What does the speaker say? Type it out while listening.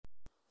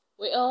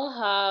We all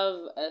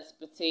have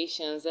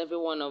expectations, every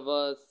one of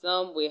us.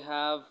 Some we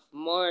have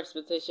more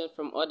expectation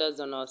from others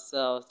than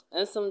ourselves.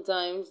 And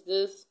sometimes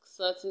these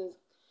certain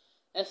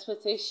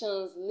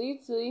expectations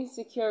lead to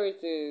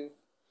insecurities.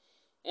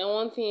 And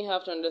one thing you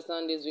have to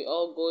understand is we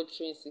all go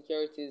through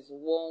insecurities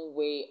one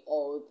way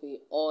or the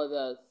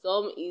other.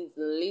 Some is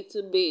a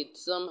little bit,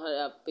 some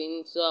have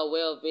been so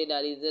aware of it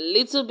that it's a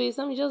little bit,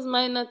 some just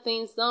minor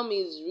things, some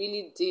is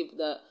really deep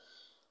that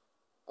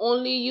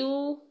only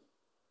you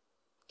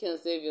can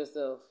save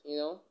yourself.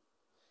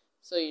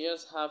 So you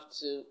just have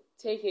to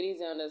take it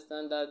easy and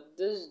understand that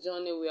this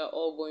journey we are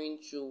all going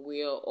through,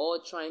 we are all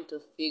trying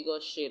to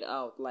figure shit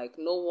out. Like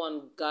no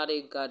one got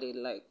it.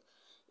 Like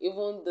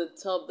even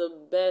the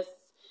best,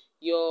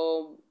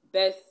 your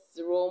best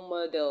role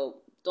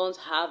model don't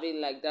have it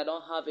like that,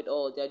 don't have it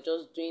all. They're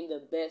just doing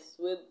the best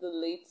with the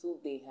little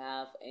they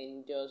have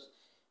and just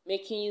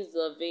making use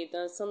of it.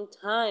 And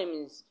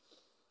sometimes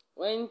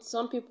when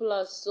some people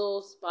are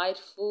so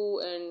spiteful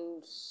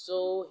and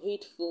so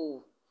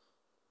hateful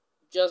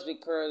just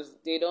because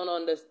they don't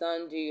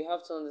understand you, you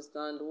have to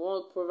understand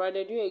one,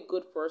 provided you're a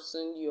good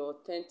person, you're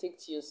authentic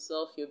to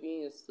yourself, you're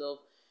being yourself,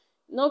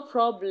 no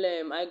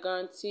problem. I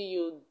guarantee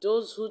you,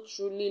 those who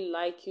truly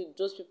like you,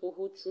 those people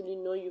who truly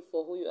know you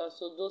for who you are,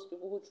 so those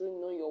people who truly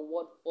know your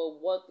word for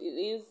what it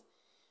is,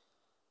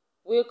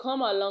 will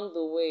come along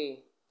the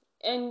way.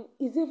 And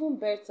it's even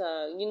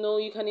better,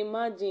 you can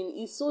imagine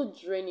it's so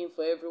draining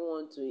for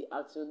everyone to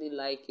actually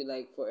like you,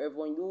 like for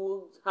everyone.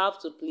 You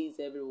have to please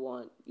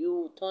everyone.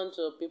 You turn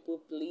to a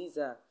people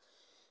pleaser.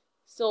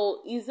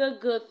 So it's a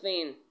good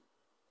thing.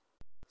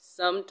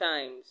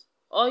 Sometimes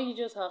all you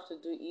just have to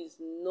do is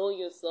know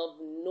yourself,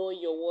 know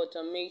your worth,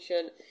 and make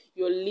sure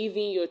you're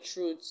living your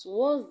truths.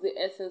 What's the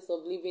essence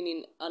of living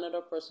in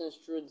another person's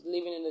truth,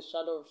 living in the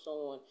shadow of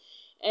someone?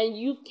 And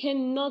you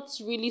cannot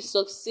really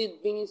succeed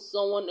being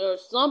someone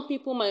else. Some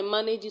people might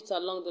manage it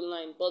along the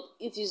line, but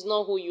it is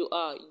not who you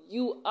are.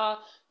 You are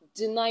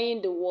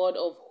denying the word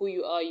of who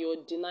you are.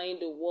 You're denying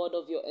the word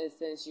of your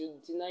essence. You're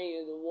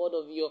denying the word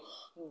of your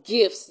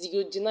gifts.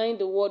 You're denying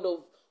the word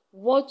of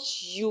what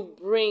you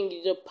bring,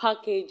 the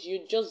package. You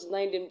just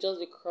deny them just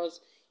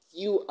because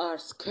you are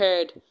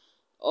scared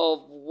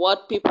of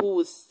what people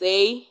will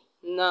say.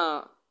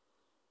 Nah,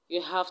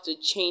 you have to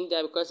change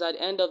that, because at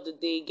the end of the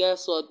day,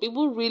 guess what?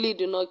 People really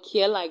do not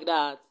care like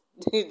that.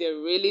 They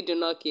really do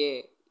not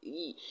care.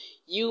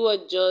 You are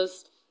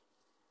just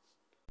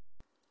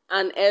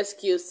an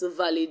excuse to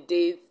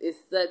validate a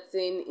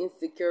certain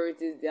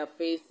insecurities they are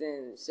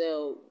facing.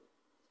 So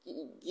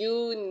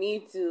you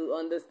need to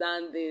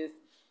understand this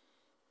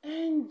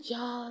and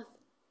just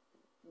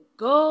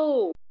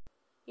go.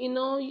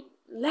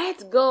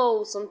 Let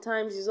go.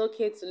 Sometimes it's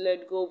okay to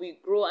let go. We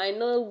grow. I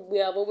know we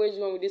have always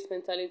gone with this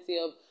mentality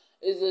of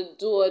it's a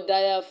do or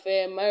die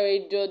affair,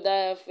 married do or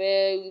die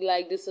affair.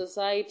 Like the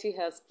society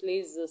has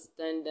placed the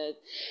standard.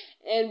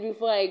 And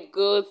before I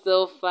go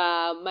so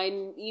far,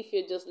 if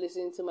you're just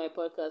listening to my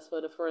podcast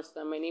for the first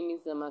time, my name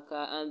is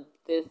Zamaka, and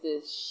this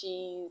is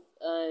She's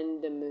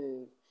on the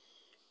Move.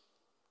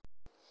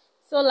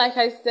 So, like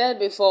I said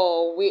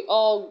before, we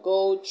all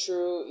go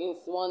through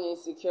one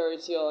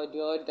insecurity or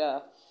the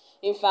other.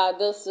 In fact,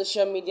 the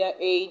social media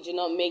age do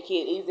not make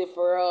it easy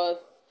for us,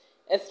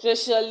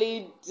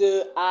 especially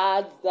the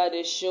ads that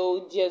they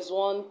show. There's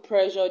one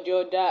pressure or the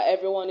other.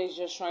 Everyone is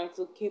just trying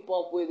to keep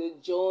up with the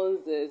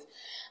Joneses.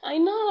 I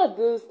know at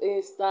this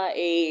Insta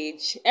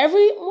age,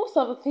 most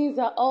of the things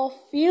are all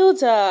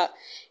filter.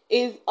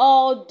 It's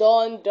all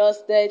done,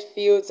 dusted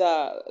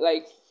filter.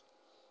 Like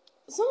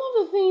some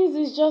of the things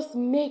is just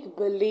make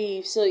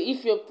believe. So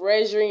if you're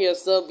pressuring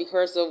yourself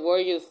because of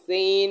what you're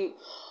saying,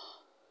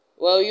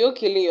 well, you're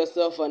killing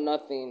yourself for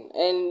nothing.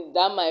 And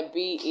that might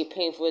be a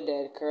painful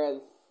death,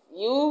 because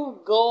you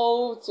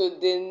go to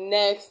the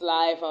next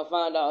life and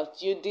find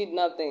out you did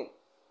nothing.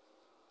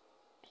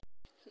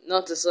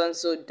 Not to sound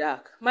so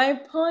dark. My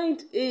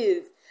point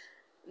is,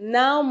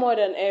 now more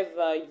than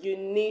ever, you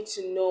need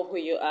to know who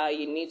you are.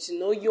 You need to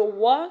know your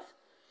worth,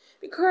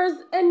 because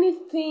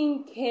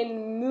anything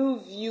can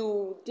move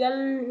you. There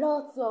are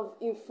lots of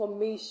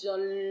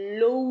information,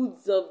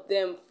 loads of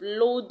them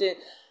floating.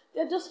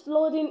 They're just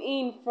floating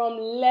in from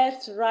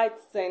left, right,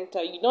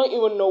 center. You don't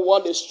even know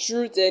what is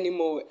truth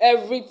anymore.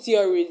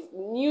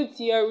 New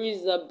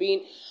theories are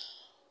being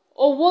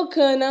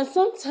awoken, and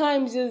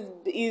sometimes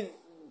is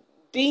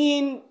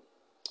being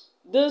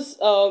this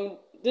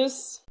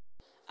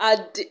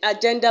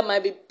agenda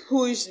might be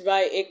pushed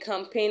by a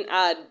campaign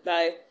ad,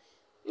 by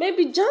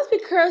maybe just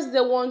because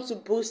they want to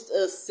boost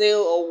a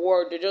sale or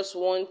word. They just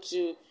want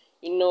to,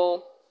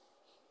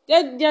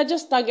 they're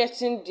just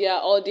targeting their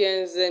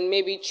audience and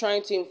maybe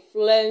trying to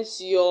influence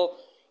your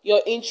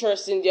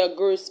interest in their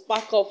growth,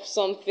 spark up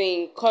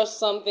something, cause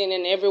something,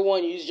 and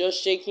everyone is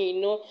just shaking.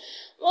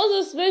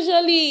 Most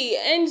especially,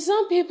 and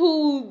some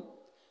people,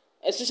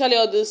 especially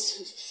all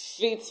this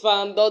fit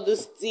farm, all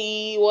this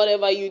tea,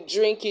 whatever you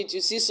drink it,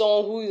 you see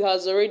someone who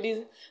has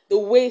already, the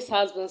waste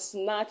has been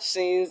snatched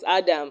since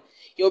Adam.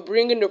 You're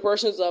bringing the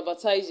person to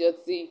advertise your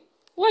tea.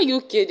 Why are you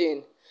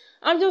kidding?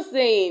 I'm just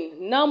saying,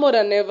 now more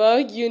than ever,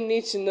 you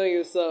need to know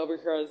yourself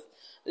because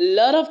a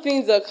lot of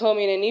things are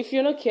coming, and if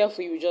you're not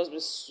careful, you will just be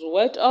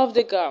swept off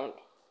the ground.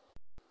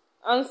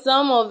 And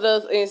some of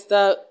those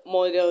Insta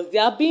models, they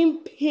are being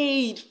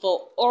paid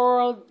for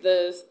all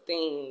these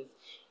things.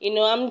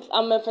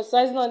 I'm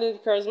emphasizing on this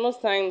because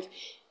most times,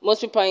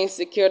 most people are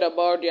insecure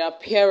about their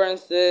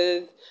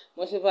appearances.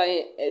 Most people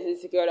are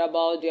insecure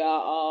about their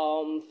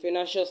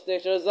financial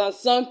status, and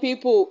some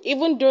people,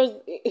 even those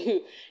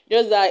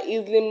those that are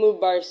easily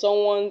moved by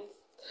someone's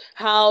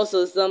house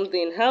or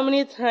something. How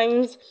many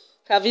times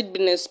have it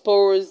been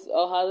exposed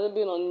or has it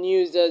been on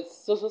news that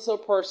so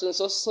person,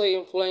 so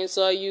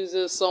influencer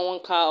uses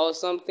someone car or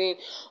something,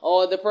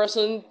 or the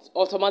person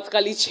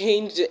automatically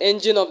changed the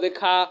engine of the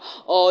car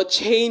or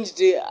changed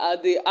the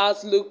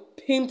outlook,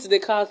 pimped the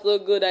car so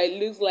good that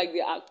it looks like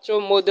the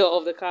actual model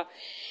of the car.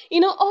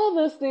 All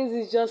those things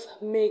is just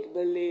make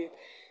believe.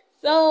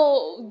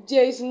 So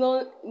there's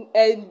no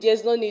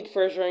need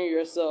pressuring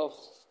yourself.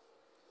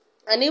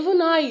 And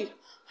even I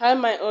have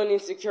my own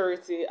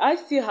insecurity. I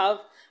still have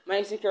my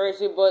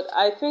insecurity, but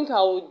I think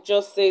I would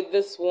just say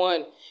this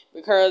one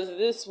because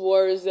this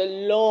was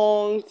a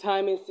long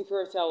time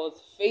insecurity I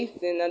was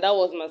facing, and that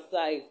was my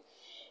size.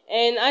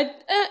 And I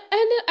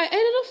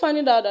ended up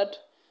finding out that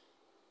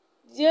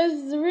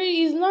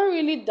it's not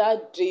really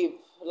that deep.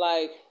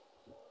 Like,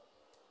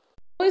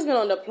 always been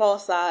on the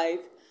plus side.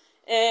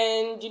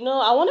 And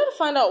I wanted to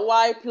find out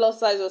why plus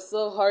size was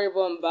so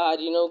horrible and bad,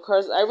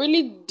 because it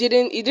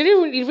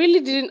really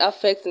didn't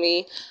affect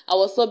me. I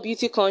was so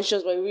beauty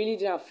conscious, but it really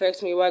didn't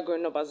affect me while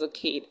growing up as a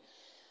kid.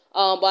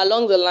 But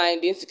along the line,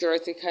 the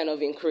insecurity kind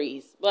of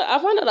increased. But I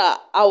found out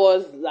that I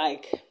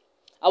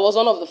was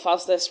one of the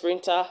fastest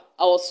sprinter.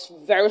 I was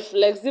very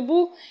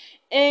flexible,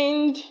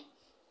 and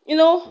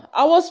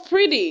I was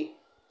pretty.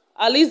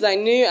 At least I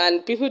knew,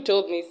 and people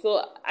told me.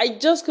 So I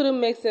just couldn't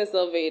make sense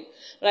of it.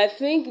 But I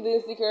think the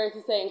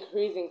insecurities are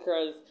increasing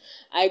because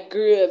I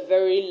grew a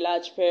very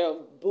large pair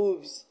of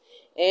boobs,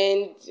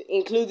 and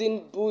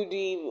including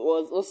booty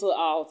was also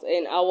out,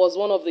 and I was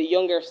one of the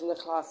youngest in the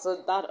class,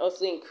 so that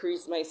also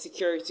increased my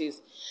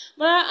insecurities.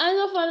 But I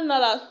ended up finding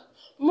out that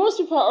most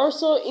people are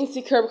also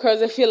insecure because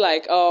they feel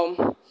like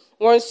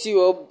once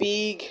you are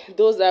big,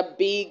 those that are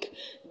big,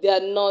 they are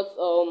not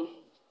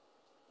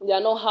they are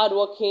not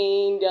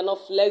hardworking, they are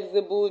not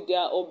flexible, they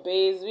are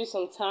obese, which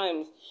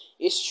sometimes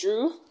is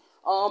true,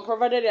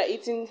 provided they are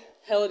eating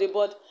healthy.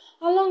 But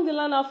along the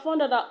line, I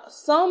found out that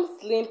some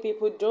slim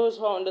people, those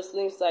who are on the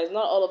slim side,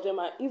 not all of them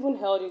are even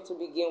healthy to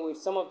begin with.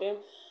 Some of them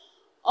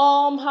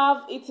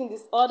have eating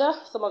disorder,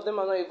 some of them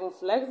are not even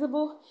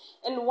flexible.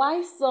 And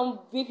why some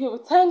big people,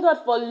 thank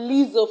God for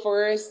Lizzo,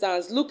 for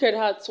instance, look at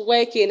her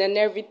twerking and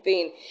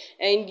everything,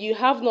 and you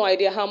have no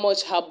idea how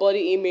much her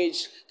body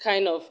image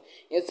kind of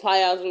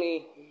inspires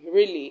me,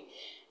 really.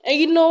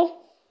 And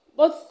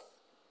but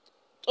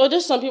although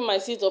some people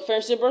might see it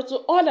offensive, but to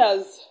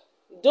others,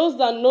 those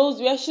that knows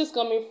where she's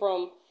coming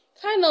from,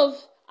 kind of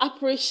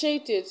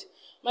appreciate it.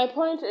 My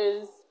point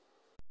is,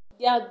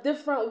 there are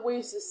different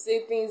ways to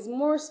say things.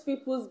 Most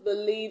people's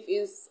belief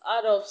is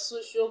out of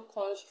social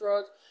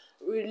construct,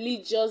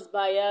 religious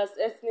bias,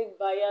 ethnic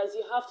bias.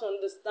 You have to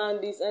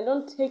understand this and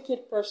don't take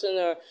it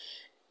personal.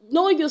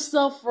 Know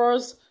yourself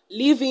first,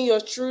 live in your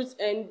truth,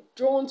 and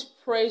don't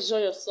pressure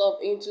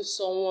yourself into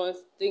someone's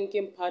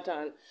thinking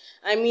pattern.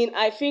 I mean,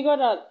 I figured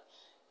out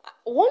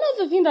one of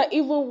the things that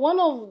even one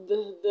of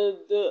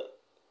the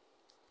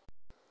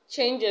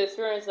changes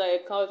experience I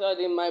encountered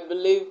in my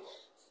belief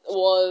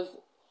was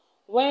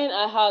when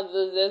I had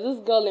there's this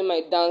girl in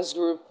my dance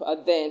group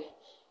then,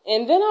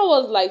 and then I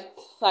was like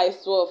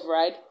size 12,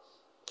 right?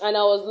 And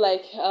I was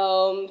like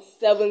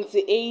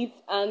 78,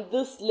 and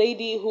this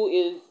lady who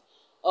is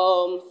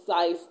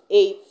size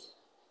 8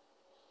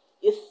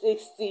 is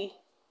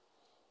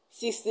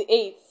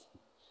 68.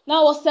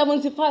 Now I was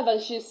 75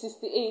 and she's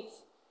 68.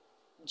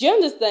 Do you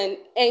understand?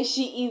 And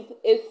she is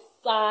a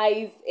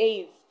size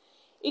 8.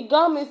 It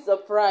got me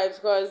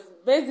surprised because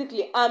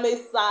basically I'm a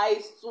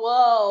size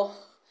 12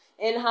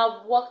 and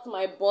have worked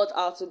my butt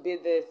out to be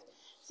this.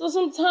 So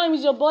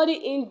sometimes your body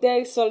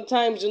index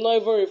sometimes do not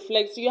even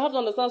reflect. So you have to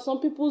understand some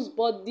people's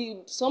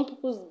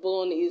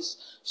bone is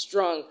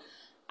strong.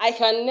 I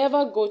can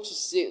never go to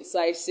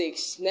size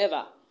 6,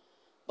 never.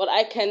 But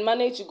I can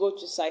manage to go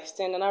to size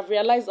 10, and I've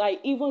realized I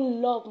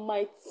even love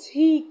my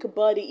thick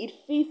body. It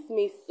fits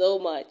me so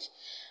much.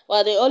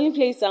 Well, the only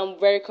place I'm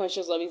very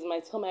conscious of is my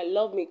tummy. I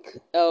love me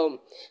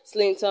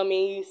slim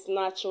tummy,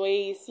 snatch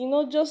waist,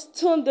 just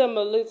tone them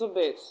a little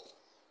bit.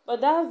 But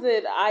that's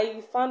it.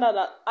 I found out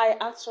that I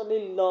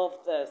actually love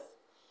this.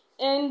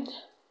 And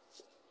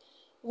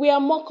we are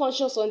more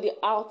conscious on the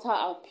outer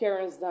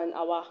appearance than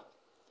our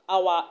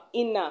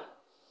inner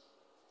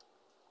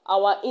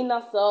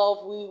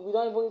self. We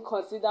don't even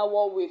consider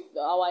what with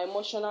our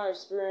emotional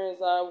experience.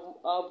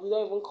 We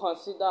don't even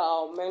consider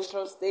our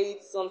mental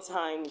state.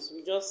 Sometimes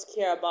we just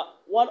care about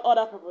what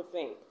other people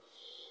think.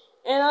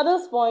 And at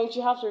this point,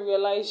 you have to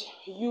realize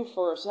you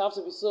first. You have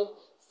to be so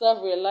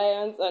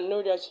self-reliance and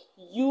know that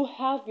you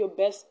have your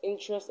best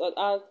interest at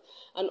heart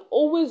and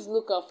always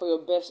look out for your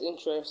best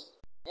interest.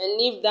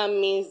 And if that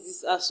means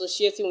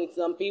disassociating with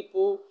some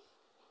people,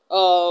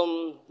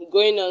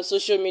 going on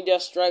social media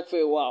strike for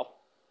a while,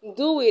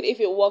 do it if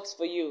it works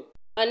for you.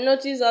 And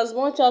notice, as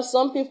much as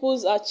some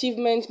people's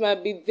achievements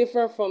might be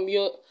different from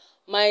your,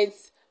 might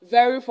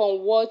vary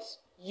from what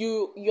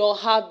your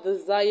heart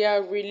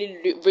desire really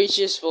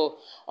reaches for,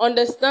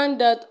 understand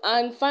that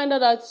and find out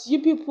that you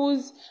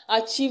people's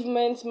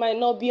achievements might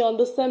not be on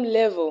the same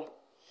level.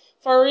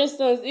 For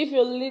instance, if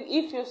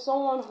you're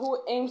someone who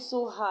aims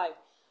so high,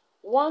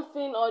 one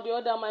thing or the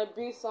other might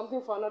be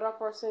something for another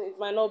person, it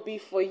might not be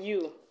for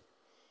you.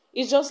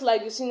 It's just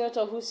like the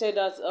senator who said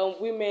that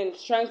women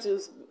trying to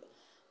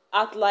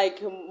act like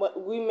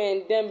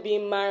women, them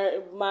being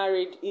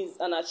married is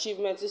an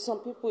achievement. To some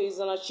people, it's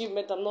an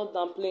achievement. I'm not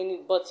downplaying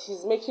it, but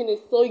he's making it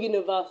so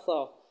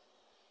universal,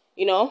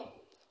 you know.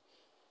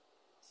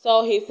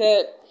 So he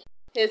said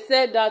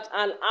that,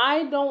 and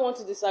I don't want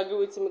to disagree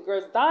with him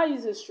because that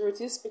is his truth.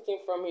 He's speaking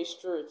from his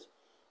truth.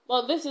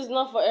 But this is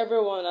not for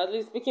everyone. At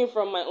least speaking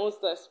from my own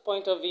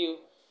point of view,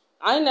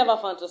 I never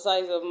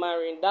fantasized of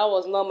marrying. That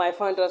was not my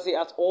fantasy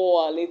at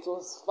all. It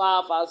was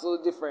far, far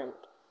so different.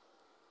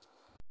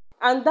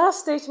 And that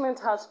statement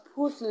has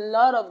put a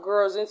lot of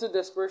girls into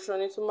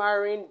desperation, into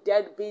marrying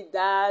deadbeat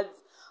dads,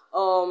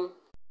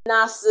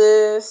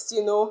 narcissists,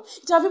 you know.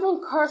 It have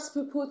even cursed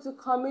people to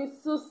commit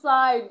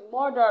suicide,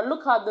 murder.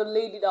 Look at the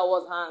lady that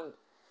was hanged.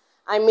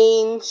 I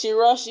mean, she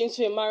rushed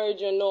into a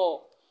marriage and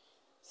all.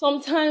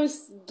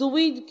 Sometimes,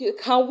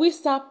 can we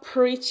start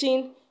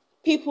preaching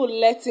people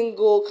letting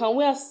go? Can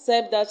we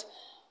accept that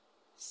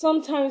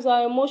sometimes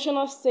our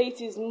emotional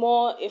state is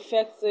more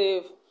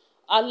effective?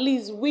 At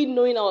least we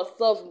knowing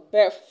ourselves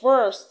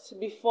first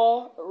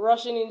before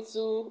rushing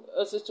into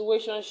a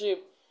situationship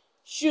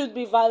should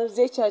be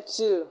validated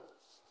too.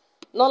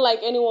 Not like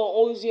anyone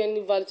owes you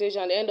any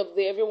validation. At the end of the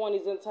day, everyone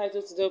is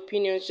entitled to their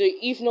opinion. So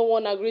if no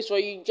one agrees for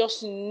you,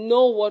 just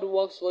know what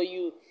works for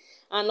you.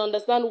 And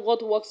understand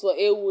what works for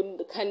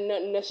A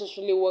cannot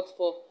necessarily work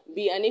for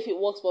B. And if it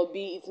works for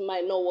B, it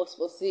might not work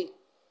for C.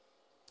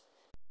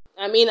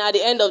 I mean, at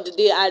the end of the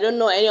day, I don't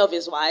know any of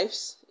his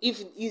wives.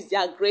 If it's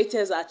their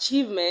greatest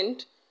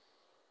achievement,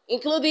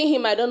 including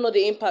him, I don't know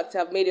the impact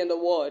I've made in the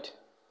world.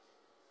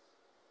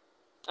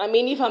 I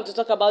mean, if I'm to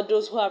talk about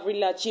those who have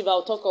really achieved,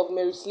 I'll talk of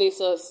Mary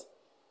Slessors,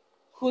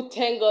 who,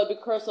 thank God,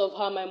 because of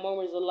her, my mom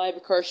is alive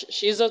because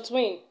she's a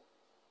twin.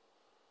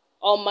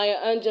 Or Maya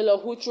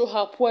Angelou, who through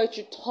her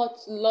poetry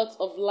touched lots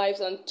of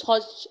lives and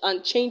touched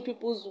and changed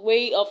people's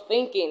way of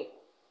thinking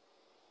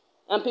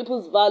and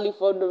people's value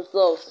for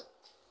themselves.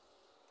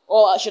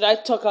 Or should I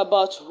talk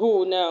about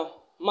who now?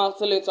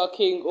 Martin Luther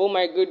King. Oh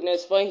my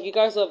goodness.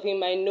 Because of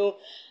him, I know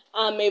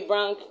I'm a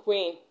brown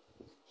queen.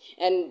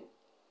 And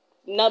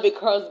not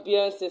because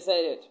Beyonce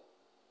said it.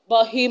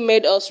 But he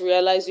made us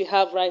realize we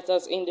have rights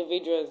as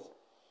individuals.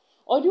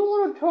 Or do you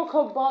want to talk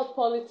about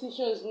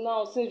politicians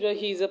now, since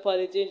he's a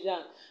politician?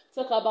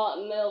 Talk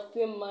about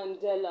Nelson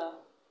Mandela,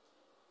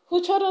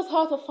 who taught us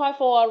how to fight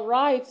for our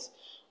rights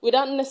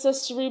without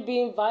necessarily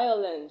being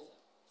violent,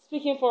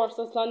 speaking for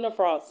ourselves, standing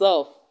for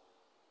ourselves.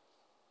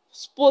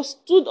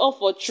 Stood up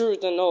for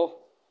truth and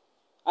all.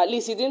 At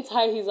least he didn't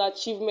tie his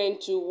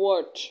achievement to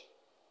what?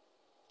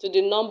 To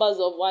the numbers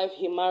of wives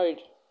he married.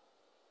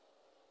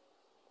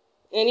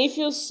 And if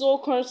you're so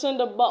concerned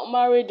about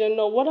marriage and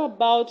all, what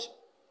about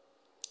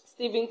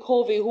Stephen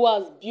Covey, who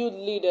has built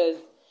leaders?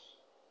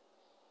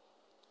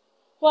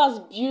 Who has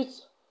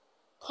built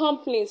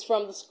companies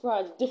from the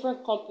scratch,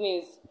 different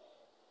companies?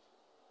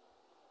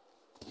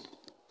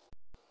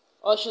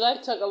 Or should I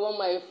talk about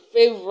my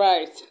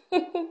favorite,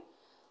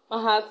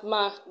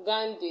 Mahatma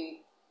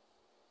Gandhi,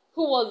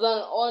 who was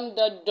an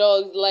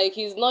underdog? Like,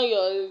 he's not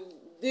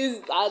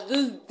at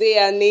this day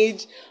and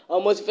age, a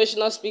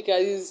motivational speaker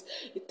is,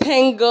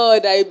 thank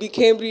God I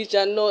became rich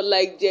and not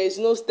like there's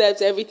no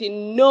steps,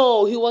 everything.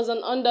 No, he was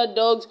an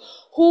underdog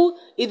who,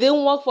 it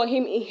didn't work for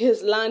him in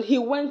his land. He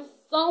went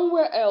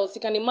somewhere else.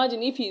 You can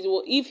imagine if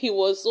he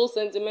was so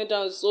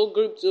sentimental and so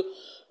gripped to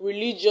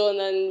religion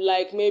and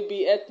like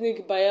maybe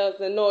ethnic bias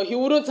and all, he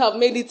wouldn't have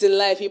made it in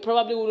life. He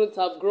probably wouldn't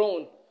have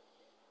grown,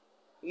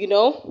 you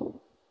know.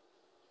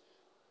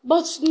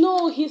 But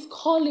no, his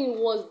calling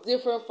was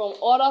different from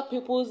other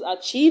people's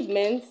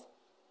achievements.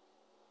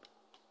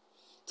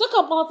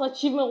 Talk about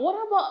achievement. What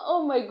about,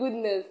 oh my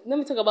goodness, let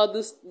me talk about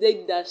this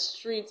lady that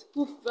street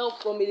who fell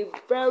from a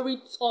very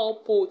tall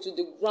pole to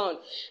the ground.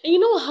 And you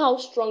know how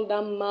strong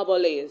that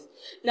marble is.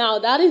 Now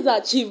that is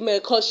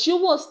achievement because she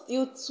was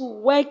still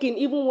working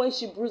even when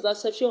she bruised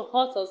herself, she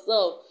hurt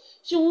herself.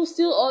 She will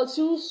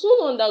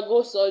soon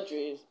undergo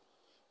surgeries.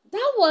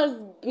 That was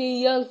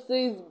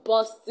Beyonce's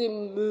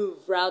busting move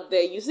right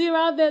there. You see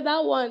right there,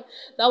 that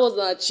was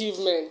an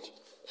achievement.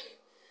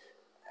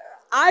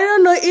 I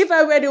don't know if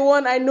I were the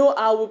one, I know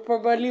I would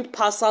probably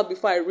pass out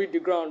before I reach the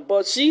ground.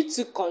 But she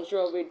took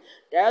control of it.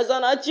 There's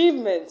an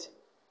achievement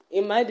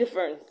in my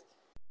defense.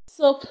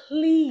 So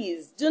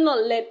please, do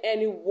not let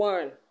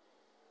anyone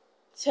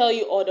tell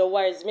you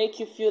otherwise, make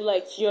you feel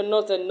like you're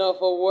not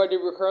enough or worthy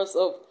because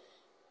of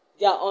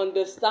their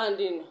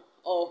understanding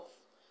of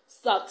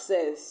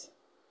success.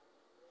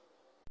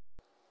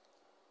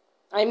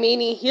 I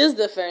mean, in his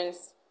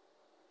defense,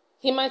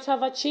 he might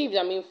have achieved.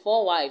 I mean,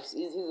 4 wives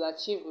is his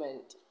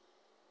achievement.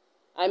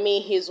 I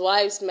mean, his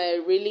wives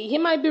might really, he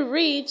might be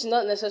rich,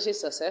 not necessarily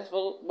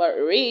successful, but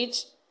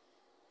rich.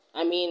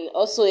 I mean,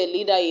 also a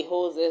leader, he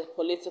holds a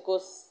political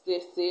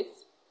seat.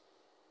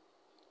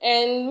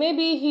 And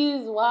maybe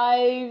his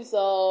wives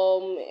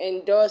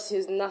endorse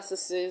his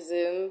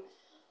narcissism,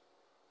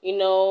 you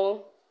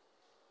know.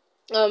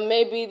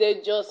 Maybe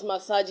they just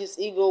massage his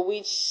ego,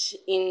 which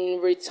in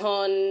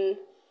return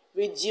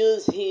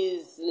reduce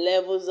his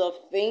levels of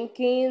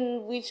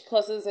thinking, which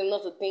causes him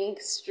not to think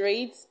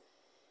straight.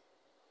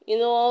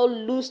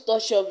 Lose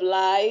touch of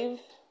life.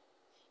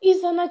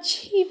 It's an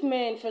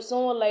achievement for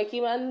someone like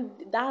him, and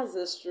that's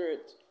the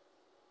truth.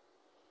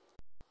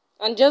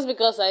 And just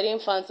because I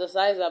didn't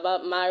fantasize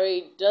about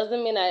marriage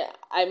doesn't mean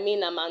I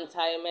mean I'm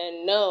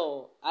anti-men.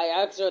 No,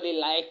 I actually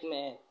like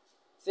men.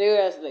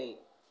 Seriously.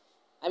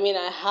 I mean,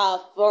 I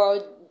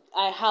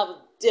have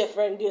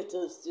different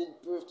details to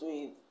prove to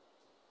it.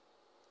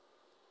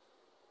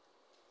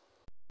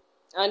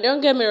 And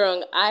don't get me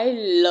wrong, I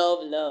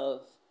love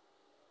love.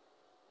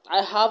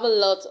 I have a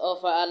lot to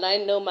offer, and I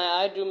know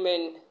my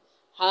argument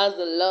has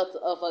a lot to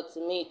offer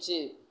to me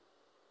too.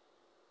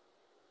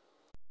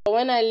 But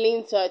when I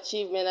lean to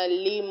achievement, I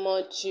lean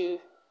more to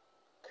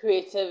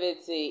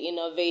creativity,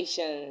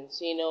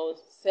 innovations,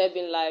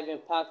 saving life,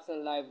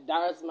 impacting life.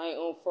 That's my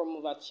own form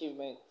of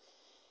achievement.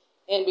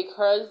 And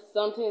because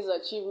something is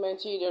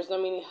achievement to you, does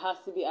not mean it has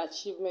to be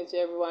achievement to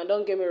everyone.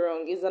 Don't get me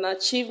wrong. It's an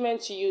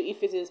achievement to you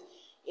if it is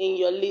in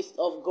your list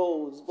of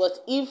goals.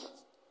 But if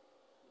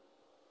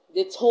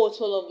the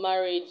total of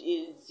marriage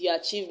is your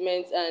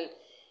achievement and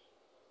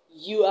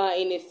you are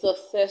in a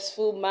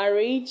successful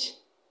marriage,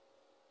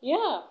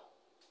 yeah,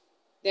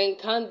 then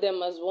count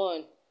them as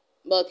one.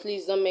 But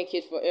please don't make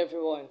it for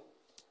everyone.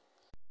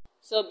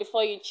 So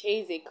before you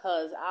chase a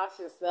cause, ask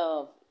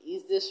yourself,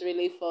 is this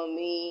really for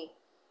me?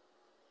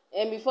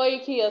 And before you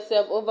kill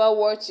yourself over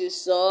what you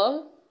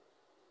saw,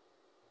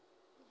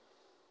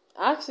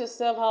 ask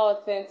yourself how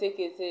authentic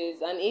it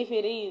is. And if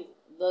it is,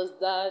 does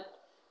that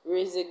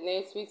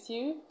resonate with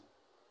you?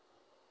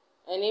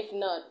 And if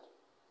not,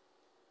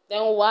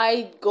 then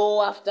why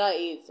go after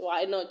it?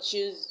 Why not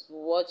choose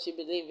what you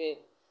believe in?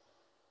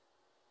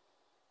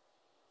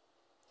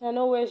 And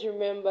always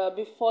remember,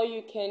 before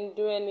you can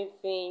do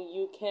anything,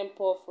 you can't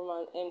pour from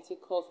an empty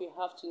cup. You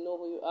have to know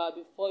who you are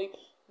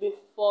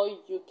before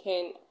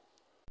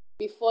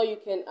you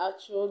can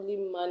actually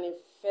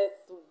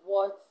manifest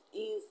what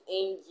is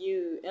in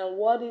you. And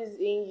what is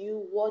in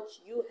you, what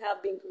you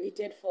have been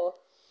created for,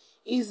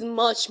 is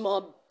much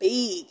more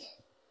big,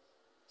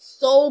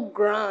 so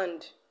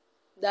grand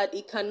that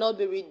it cannot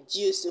be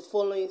reduced to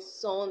following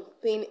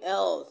something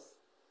else.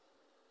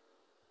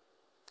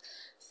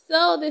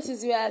 So this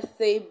is where I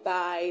say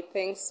bye.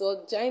 Thanks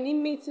for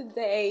joining me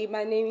today.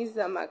 My name is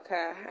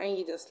Amaka, and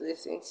you just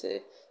listen to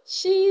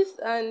She's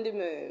on the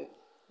Move.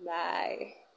 Bye.